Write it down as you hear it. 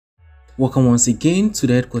Welcome once again to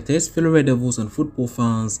the headquarters, fellow Red Devils and football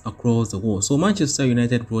fans across the world. So Manchester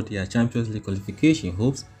United brought their Champions League qualification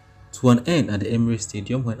hopes to an end at the Emirates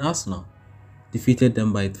Stadium when Arsenal defeated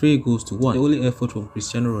them by 3-1. The only effort from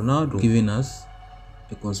Cristiano Ronaldo giving us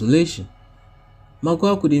a consolation.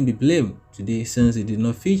 Maguire couldn't be blamed today since he did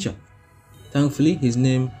not feature. Thankfully, his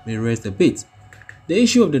name may rest a bit. The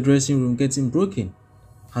issue of the dressing room getting broken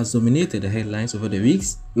has dominated the headlines over the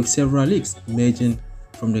weeks, with several leaks emerging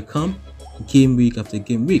from the camp game week after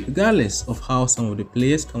game week, regardless of how some of the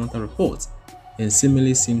players counter reports and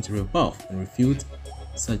seemingly seem to rebuff and refute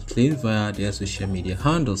such claims via their social media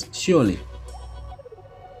handles. Surely,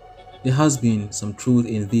 there has been some truth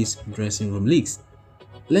in these dressing room leaks.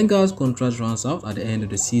 Lingard's contract runs out at the end of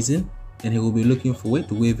the season, and he will be looking forward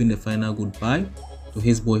to waving the final goodbye to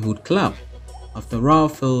his boyhood club after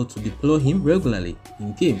Ralph failed to deploy him regularly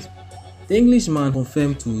in games. The Englishman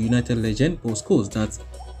confirmed to United legend Paul Scholes that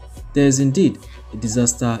there is indeed a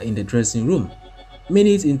disaster in the dressing room.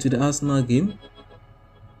 Minutes into the Arsenal game,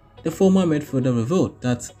 the former midfielder revealed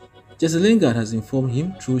that Jesse Lingard has informed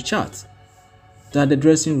him through chat that the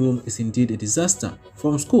dressing room is indeed a disaster.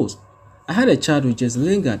 From Scholes, I had a chat with Jesse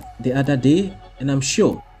Lingard the other day, and I'm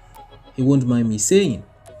sure he won't mind me saying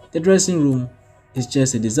the dressing room is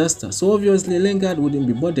just a disaster. So obviously Lingard wouldn't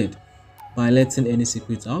be bothered by letting any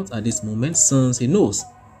secrets out at this moment, since he knows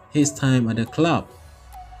his time at the club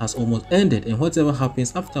has almost ended, and whatever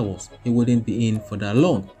happens afterwards, he wouldn't be in for that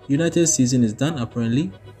long. United's season is done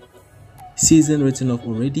apparently. Season written off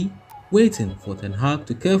already, waiting for Ten Hag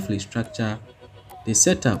to carefully structure the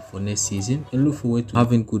setup for next season and look forward to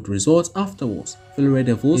having good results afterwards. Fellow Red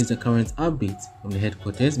Devils is the current update from the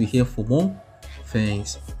headquarters. Be here for more.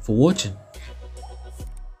 Thanks for watching.